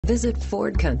Visit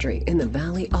Ford Country in the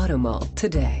Valley Auto Mall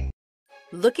today.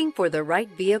 Looking for the right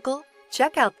vehicle?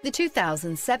 Check out the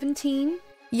 2017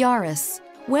 Yaris.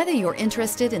 Whether you're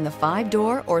interested in the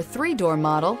 5-door or 3-door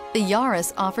model, the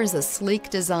Yaris offers a sleek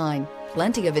design,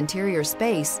 plenty of interior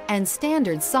space, and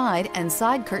standard side and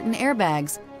side curtain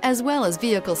airbags, as well as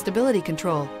vehicle stability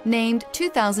control. Named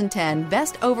 2010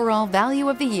 Best Overall Value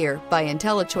of the Year by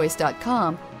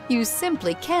IntelliChoice.com, you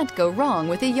simply can't go wrong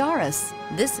with a Yaris.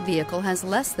 This vehicle has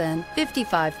less than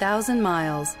 55,000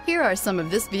 miles. Here are some of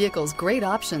this vehicle's great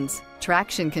options: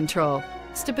 traction control,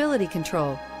 stability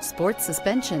control, sports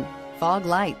suspension, fog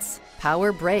lights,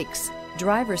 power brakes,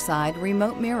 driver's side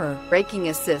remote mirror, braking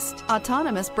assist,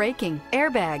 autonomous braking,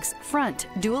 airbags, front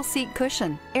dual seat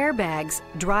cushion, airbags,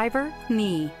 driver,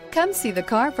 knee. Come see the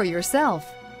car for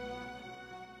yourself.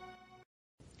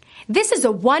 This is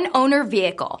a one-owner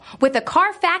vehicle with a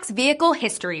Carfax Vehicle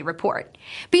History Report.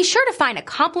 Be sure to find a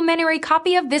complimentary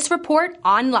copy of this report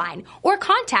online or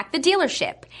contact the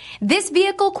dealership. This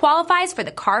vehicle qualifies for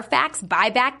the Carfax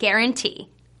Buyback Guarantee.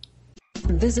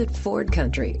 Visit Ford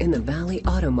Country in the Valley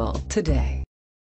Auto Mall today.